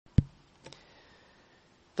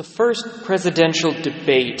The first presidential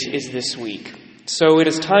debate is this week, so it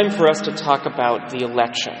is time for us to talk about the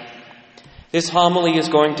election. This homily is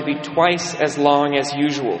going to be twice as long as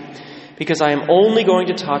usual, because I am only going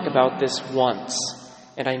to talk about this once,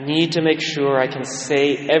 and I need to make sure I can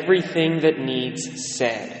say everything that needs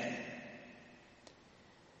said.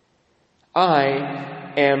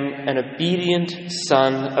 I am an obedient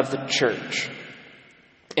son of the church,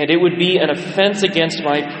 and it would be an offense against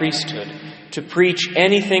my priesthood to preach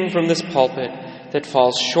anything from this pulpit that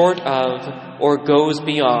falls short of or goes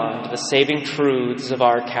beyond the saving truths of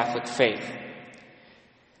our Catholic faith.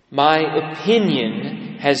 My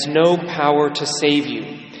opinion has no power to save you,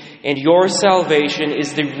 and your salvation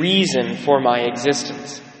is the reason for my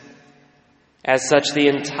existence. As such, the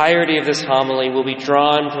entirety of this homily will be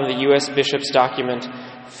drawn from the U.S. Bishop's document,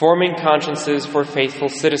 Forming Consciences for Faithful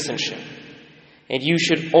Citizenship, and you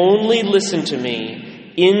should only listen to me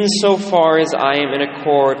insofar as I am in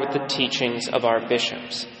accord with the teachings of our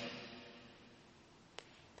bishops.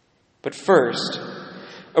 But first,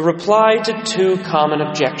 a reply to two common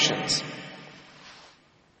objections.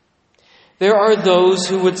 There are those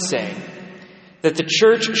who would say that the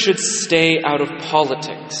church should stay out of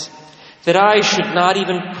politics, that I should not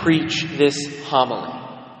even preach this homily.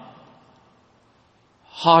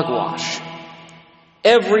 Hogwash.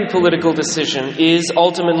 Every political decision is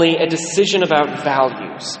ultimately a decision about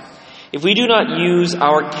values. If we do not use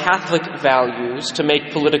our Catholic values to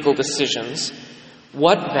make political decisions,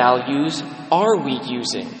 what values are we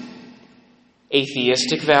using?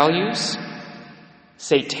 Atheistic values?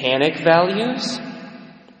 Satanic values?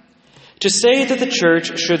 To say that the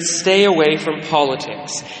church should stay away from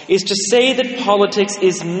politics is to say that politics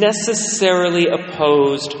is necessarily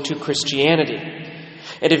opposed to Christianity.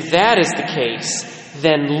 And if that is the case,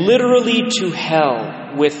 then literally to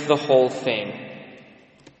hell with the whole thing.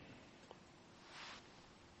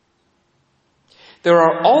 There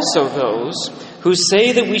are also those who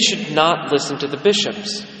say that we should not listen to the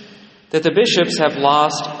bishops, that the bishops have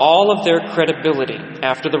lost all of their credibility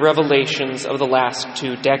after the revelations of the last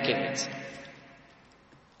 2 decades.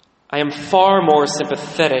 I am far more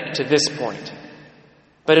sympathetic to this point,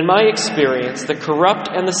 but in my experience, the corrupt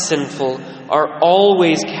and the sinful are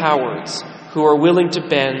always cowards who are willing to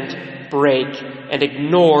bend, break, and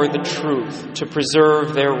ignore the truth to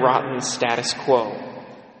preserve their rotten status quo.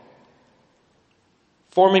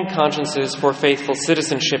 Forming Consciences for Faithful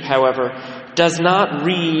Citizenship, however, does not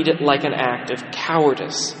read like an act of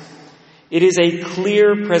cowardice. It is a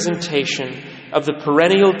clear presentation of the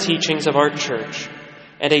perennial teachings of our Church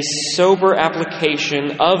and a sober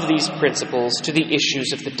application of these principles to the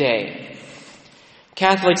issues of the day.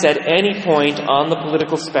 Catholics at any point on the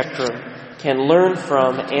political spectrum can learn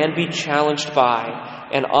from and be challenged by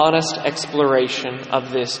an honest exploration of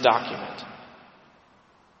this document.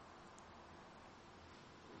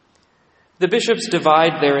 The bishops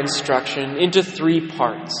divide their instruction into 3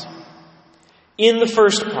 parts. In the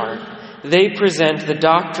first part, they present the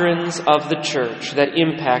doctrines of the Church that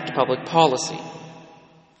impact public policy.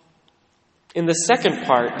 In the second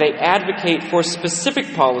part, they advocate for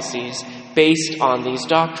specific policies based on these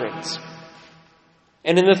doctrines.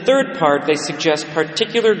 And in the third part, they suggest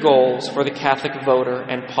particular goals for the Catholic voter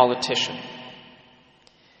and politician.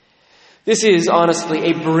 This is honestly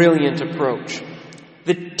a brilliant approach.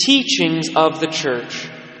 The teachings of the Church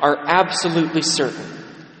are absolutely certain,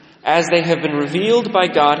 as they have been revealed by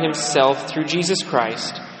God Himself through Jesus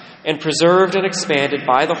Christ and preserved and expanded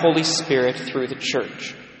by the Holy Spirit through the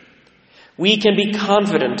Church. We can be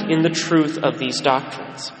confident in the truth of these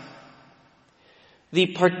doctrines.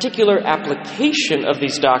 The particular application of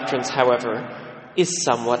these doctrines, however, is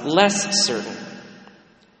somewhat less certain.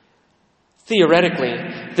 Theoretically,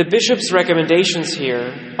 the bishop's recommendations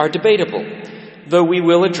here are debatable, though we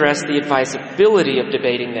will address the advisability of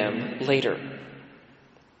debating them later.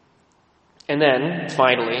 And then,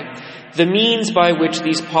 finally, the means by which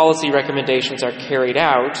these policy recommendations are carried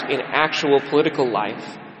out in actual political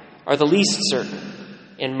life are the least certain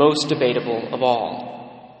and most debatable of all.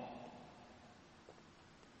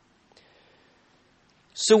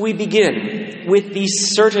 So we begin with the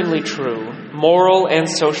certainly true moral and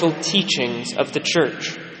social teachings of the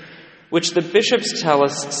Church, which the bishops tell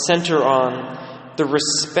us center on the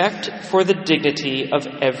respect for the dignity of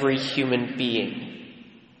every human being.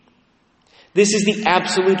 This is the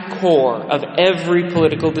absolute core of every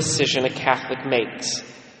political decision a Catholic makes,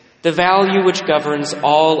 the value which governs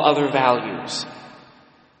all other values.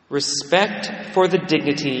 Respect for the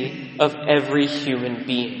dignity of every human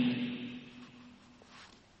being.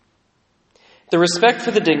 The respect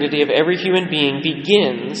for the dignity of every human being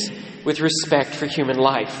begins with respect for human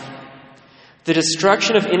life. The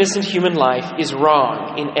destruction of innocent human life is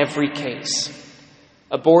wrong in every case.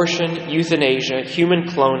 Abortion, euthanasia, human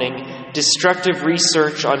cloning, destructive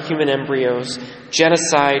research on human embryos,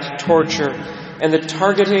 genocide, torture, and the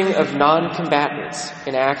targeting of non-combatants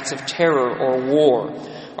in acts of terror or war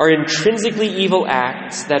are intrinsically evil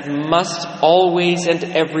acts that must always and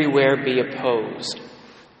everywhere be opposed.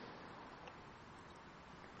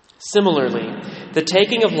 Similarly, the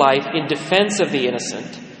taking of life in defense of the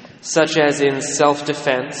innocent, such as in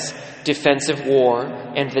self-defense, defensive war,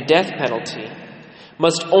 and the death penalty,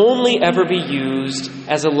 must only ever be used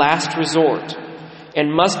as a last resort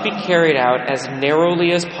and must be carried out as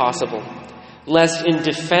narrowly as possible, lest in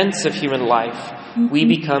defense of human life we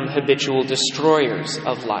become habitual destroyers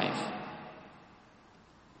of life.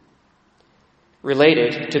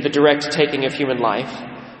 Related to the direct taking of human life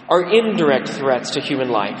are indirect threats to human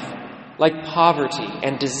life, like poverty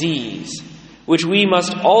and disease, which we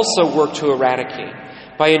must also work to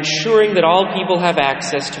eradicate by ensuring that all people have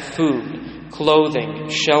access to food, clothing,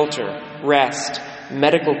 shelter, rest,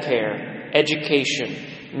 medical care, education,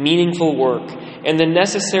 meaningful work, and the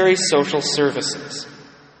necessary social services.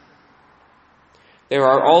 There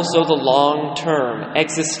are also the long-term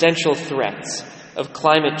existential threats of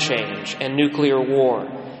climate change and nuclear war,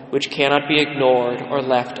 which cannot be ignored or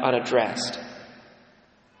left unaddressed.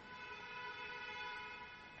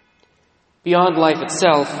 Beyond life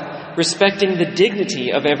itself, respecting the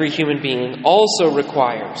dignity of every human being also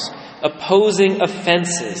requires opposing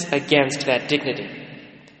offenses against that dignity.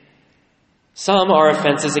 Some are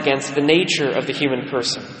offenses against the nature of the human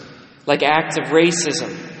person, like acts of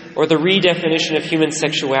racism or the redefinition of human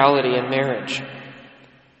sexuality and marriage.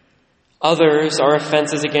 Others are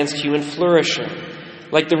offenses against human flourishing,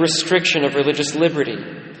 like the restriction of religious liberty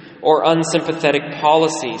or unsympathetic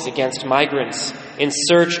policies against migrants in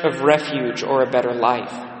search of refuge or a better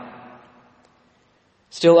life.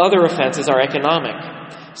 Still other offenses are economic,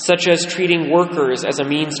 such as treating workers as a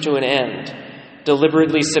means to an end,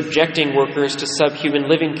 deliberately subjecting workers to subhuman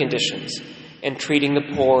living conditions, and treating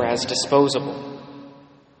the poor as disposable.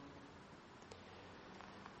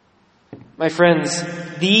 My friends,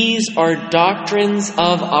 these are doctrines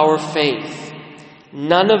of our faith.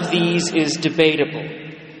 None of these is debatable.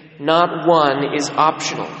 Not one is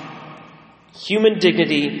optional. Human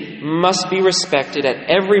dignity must be respected at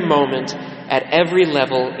every moment, at every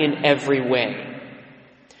level, in every way.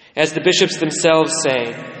 As the bishops themselves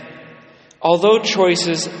say, although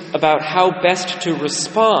choices about how best to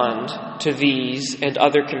respond to these and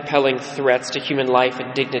other compelling threats to human life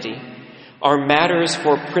and dignity are matters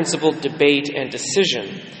for principled debate and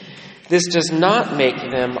decision, this does not make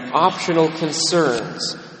them optional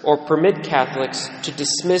concerns or permit Catholics to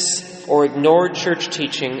dismiss or ignore church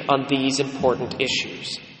teaching on these important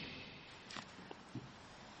issues.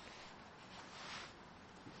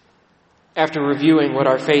 After reviewing what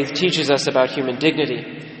our faith teaches us about human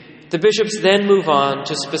dignity, the bishops then move on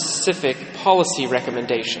to specific policy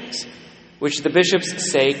recommendations, which the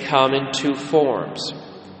bishops say come in two forms.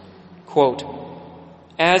 Quote,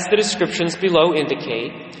 "As the descriptions below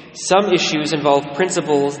indicate, some issues involve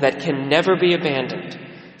principles that can never be abandoned,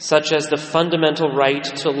 such as the fundamental right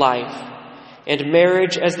to life and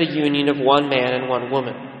marriage as the union of one man and one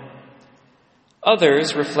woman.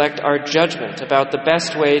 Others reflect our judgment about the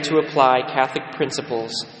best way to apply Catholic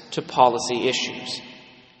principles to policy issues."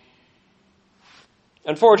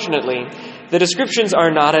 Unfortunately, the descriptions are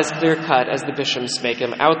not as clear-cut as the bishops make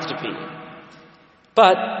them out to be.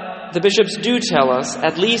 But the bishops do tell us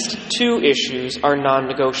at least two issues are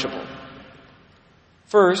non-negotiable.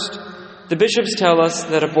 First, the bishops tell us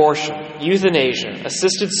that abortion, euthanasia,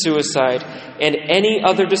 assisted suicide, and any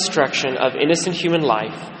other destruction of innocent human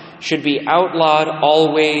life should be outlawed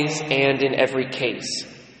always and in every case.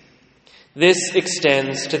 This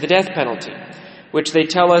extends to the death penalty, which they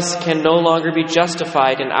tell us can no longer be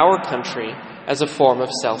justified in our country as a form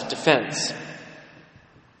of self-defense.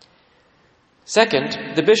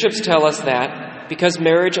 Second, the bishops tell us that because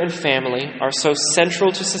marriage and family are so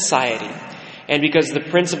central to society, and because the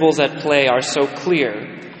principles at play are so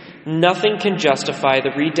clear, nothing can justify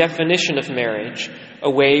the redefinition of marriage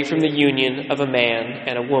away from the union of a man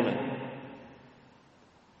and a woman.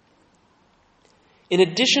 In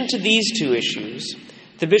addition to these two issues,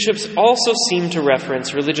 the bishops also seem to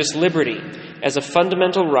reference religious liberty as a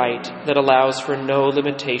fundamental right that allows for no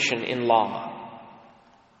limitation in law.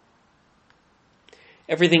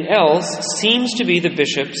 Everything else seems to be the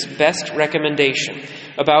bishop's best recommendation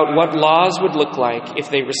about what laws would look like if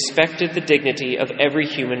they respected the dignity of every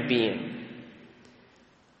human being.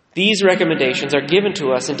 These recommendations are given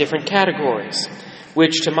to us in different categories,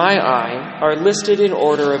 which, to my eye, are listed in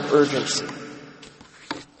order of urgency.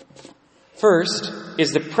 First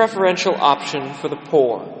is the preferential option for the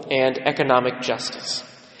poor and economic justice,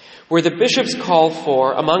 where the bishops call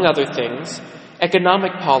for, among other things,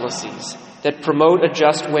 economic policies that promote a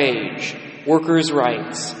just wage, workers'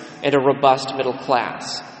 rights, and a robust middle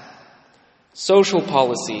class. Social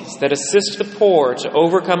policies that assist the poor to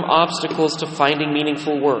overcome obstacles to finding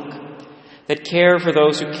meaningful work, that care for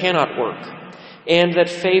those who cannot work, and that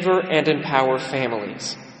favor and empower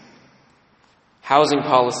families. Housing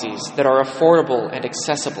policies that are affordable and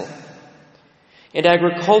accessible, and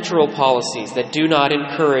agricultural policies that do not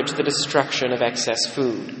encourage the destruction of excess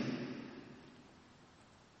food.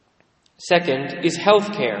 Second is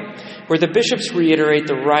health care, where the bishops reiterate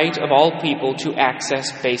the right of all people to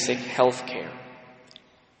access basic health care.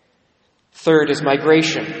 Third is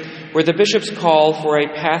migration, where the bishops call for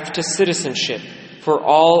a path to citizenship for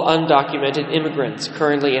all undocumented immigrants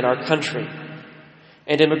currently in our country,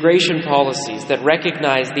 and immigration policies that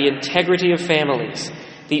recognize the integrity of families,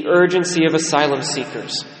 the urgency of asylum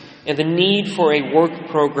seekers, and the need for a work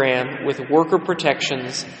program with worker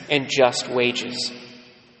protections and just wages.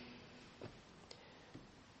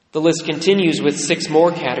 The list continues with 6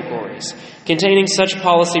 more categories, containing such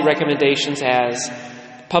policy recommendations as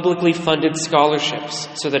publicly funded scholarships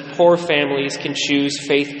so that poor families can choose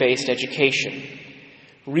faith-based education,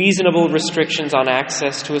 reasonable restrictions on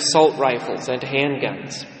access to assault rifles and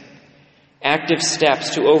handguns, active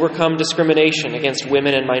steps to overcome discrimination against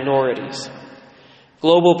women and minorities,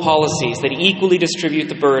 global policies that equally distribute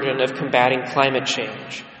the burden of combating climate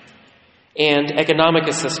change, and economic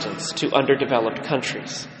assistance to underdeveloped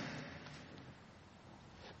countries.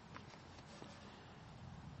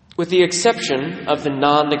 With the exception of the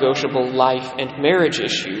non-negotiable life and marriage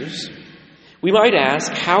issues, we might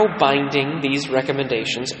ask how binding these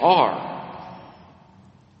recommendations are.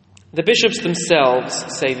 The bishops themselves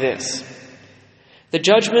say this: the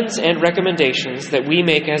judgments and recommendations that we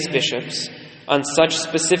make as bishops on such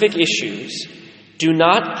specific issues do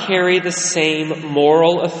not carry the same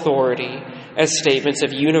moral authority as statements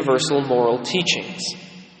of universal moral teachings.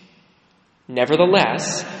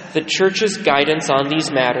 Nevertheless, the Church's guidance on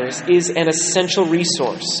these matters is an essential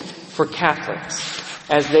resource for Catholics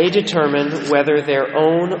as they determine whether their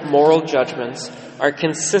own moral judgments are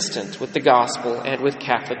consistent with the gospel and with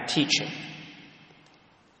Catholic teaching.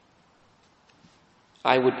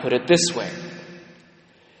 I would put it this way.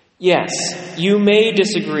 Yes, you may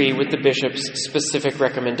disagree with the bishop's specific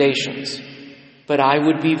recommendations, but I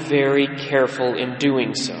would be very careful in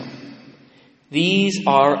doing so. These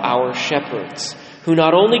are our shepherds, who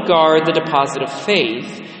not only guard the deposit of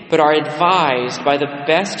faith, but are advised by the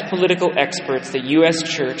best political experts the U.S.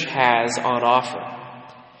 Church has on offer.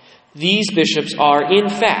 These bishops are, in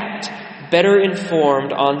fact, better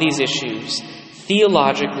informed on these issues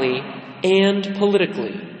theologically and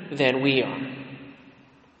politically than we are.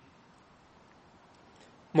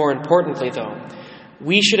 More importantly, though,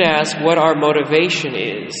 we should ask what our motivation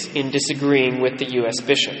is in disagreeing with the U.S.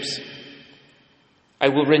 bishops. I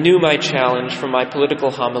will renew my challenge from my political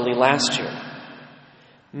homily last year.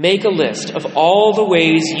 Make a list of all the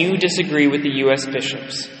ways you disagree with the U.S.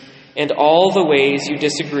 bishops and all the ways you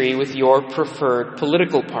disagree with your preferred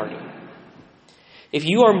political party. If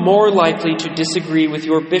you are more likely to disagree with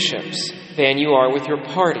your bishops than you are with your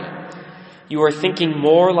party, you are thinking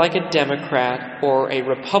more like a Democrat or a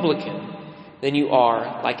Republican than you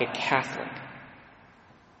are like a Catholic.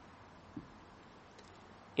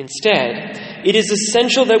 Instead, it is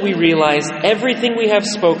essential that we realize everything we have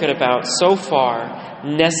spoken about so far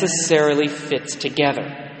necessarily fits together.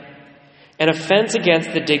 An offense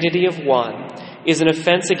against the dignity of one is an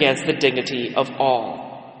offense against the dignity of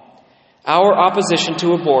all. Our opposition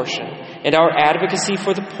to abortion and our advocacy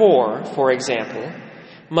for the poor, for example,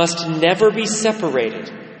 must never be separated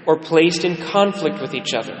or placed in conflict with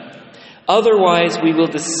each other. Otherwise, we will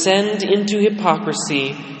descend into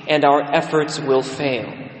hypocrisy and our efforts will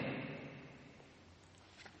fail.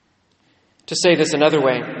 To say this another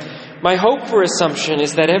way, my hope for Assumption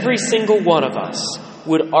is that every single one of us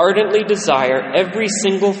would ardently desire every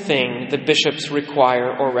single thing the bishops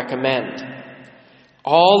require or recommend.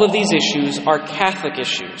 All of these issues are Catholic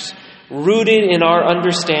issues, rooted in our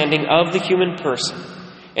understanding of the human person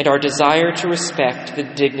and our desire to respect the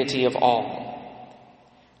dignity of all.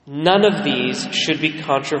 None of these should be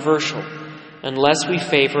controversial unless we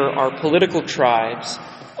favor our political tribes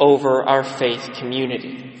over our faith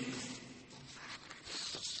community.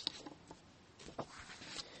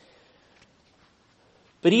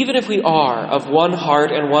 But even if we are of one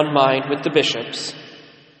heart and one mind with the bishops,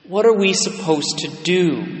 what are we supposed to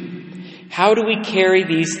do? How do we carry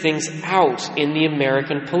these things out in the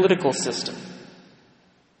American political system?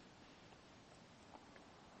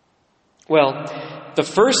 Well, the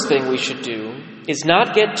first thing we should do is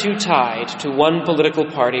not get too tied to one political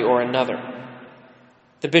party or another.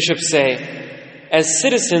 The bishops say, as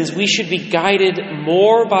citizens, we should be guided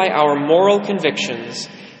more by our moral convictions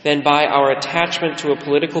than by our attachment to a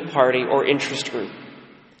political party or interest group.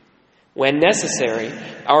 When necessary,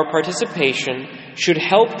 our participation should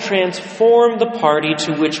help transform the party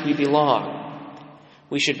to which we belong.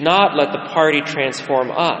 We should not let the party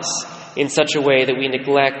transform us in such a way that we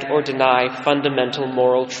neglect or deny fundamental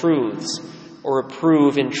moral truths or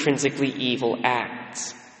approve intrinsically evil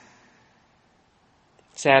acts.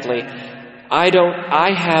 Sadly,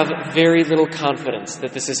 I have very little confidence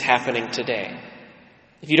that this is happening today.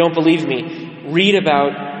 If you don't believe me, read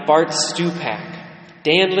about Bart Stupak,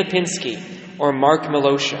 Dan Lipinski, or Mark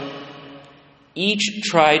Milosha. Each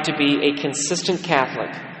tried to be a consistent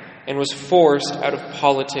Catholic and was forced out of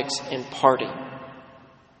politics and party.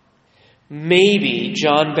 Maybe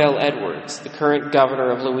John Bell Edwards, the current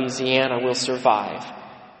governor of Louisiana, will survive,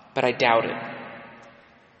 but I doubt it.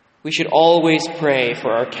 We should always pray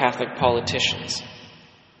for our Catholic politicians.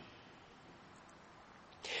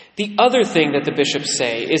 The other thing that the bishops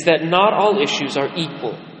say is that not all issues are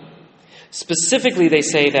equal. Specifically, they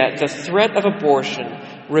say that the threat of abortion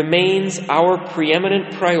remains our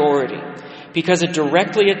preeminent priority because it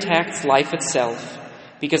directly attacks life itself,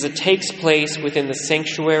 because it takes place within the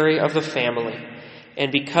sanctuary of the family,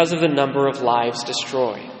 and because of the number of lives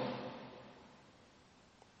destroyed.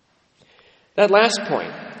 That last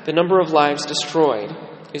point, the number of lives destroyed,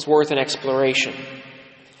 is worth an exploration.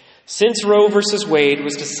 Since Roe v. Wade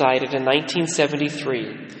was decided in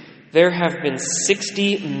 1973, there have been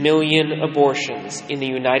 60 million abortions in the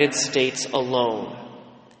United States alone.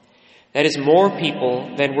 That is more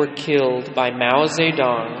people than were killed by Mao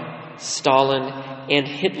Zedong, Stalin, and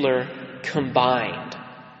Hitler combined.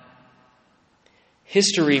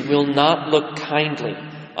 History will not look kindly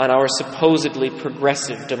on our supposedly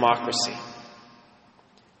progressive democracy.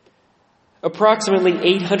 Approximately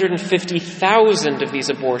 850,000 of these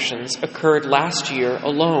abortions occurred last year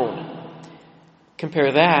alone.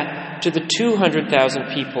 Compare that to the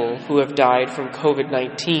 200,000 people who have died from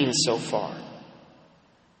COVID-19 so far.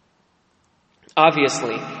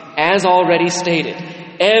 Obviously, as already stated,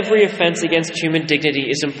 every offense against human dignity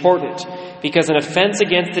is important because an offense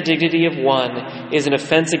against the dignity of one is an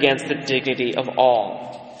offense against the dignity of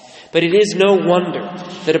all. But it is no wonder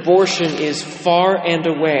that abortion is far and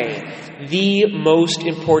away the most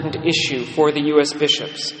important issue for the U.S.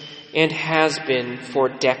 bishops and has been for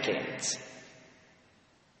decades.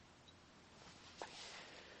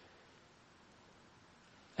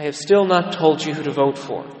 I have still not told you who to vote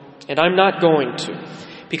for, and I'm not going to,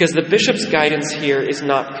 because the bishop's guidance here is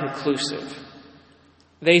not conclusive.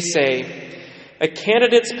 They say, a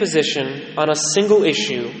candidate's position on a single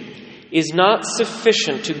issue is not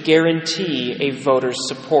sufficient to guarantee a voter's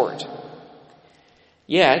support.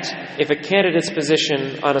 Yet, if a candidate's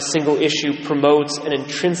position on a single issue promotes an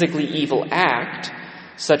intrinsically evil act,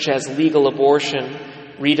 such as legal abortion,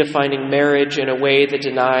 redefining marriage in a way that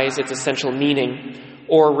denies its essential meaning,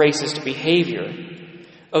 or racist behavior,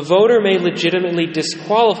 a voter may legitimately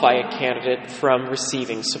disqualify a candidate from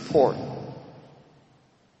receiving support.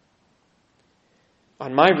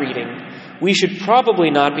 On my reading, we should probably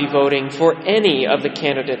not be voting for any of the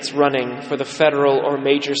candidates running for the federal or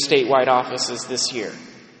major statewide offices this year.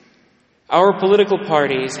 Our political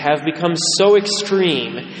parties have become so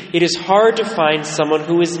extreme, it is hard to find someone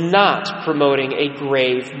who is not promoting a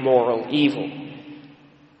grave moral evil.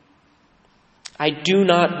 I do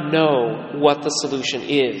not know what the solution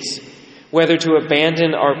is, whether to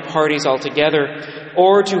abandon our parties altogether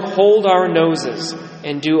or to hold our noses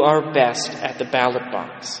and do our best at the ballot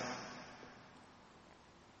box.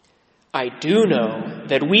 I do know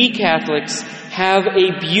that we Catholics have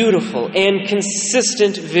a beautiful and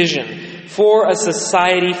consistent vision for a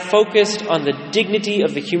society focused on the dignity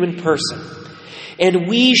of the human person. And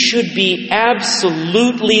we should be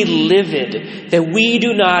absolutely livid that we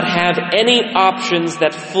do not have any options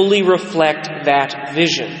that fully reflect that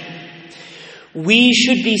vision. We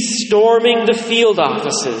should be storming the field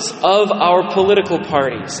offices of our political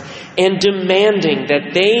parties and demanding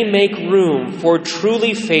that they make room for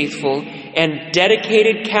truly faithful and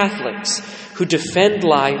dedicated Catholics who defend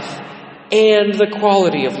life and the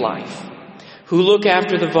quality of life, who look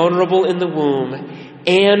after the vulnerable in the womb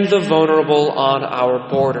and the vulnerable on our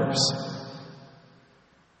borders.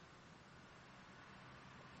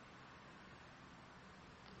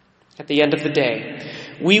 At the end of the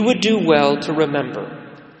day, we would do well to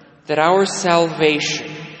remember that our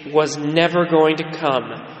salvation was never going to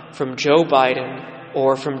come from Joe Biden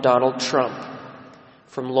or from Donald Trump.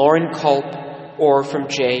 from Lauren Culp, or from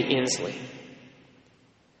Jay Inslee.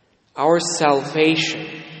 Our salvation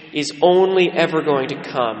is only ever going to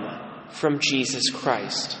come from Jesus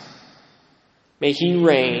Christ. May he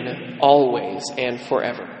reign always and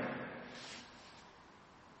forever.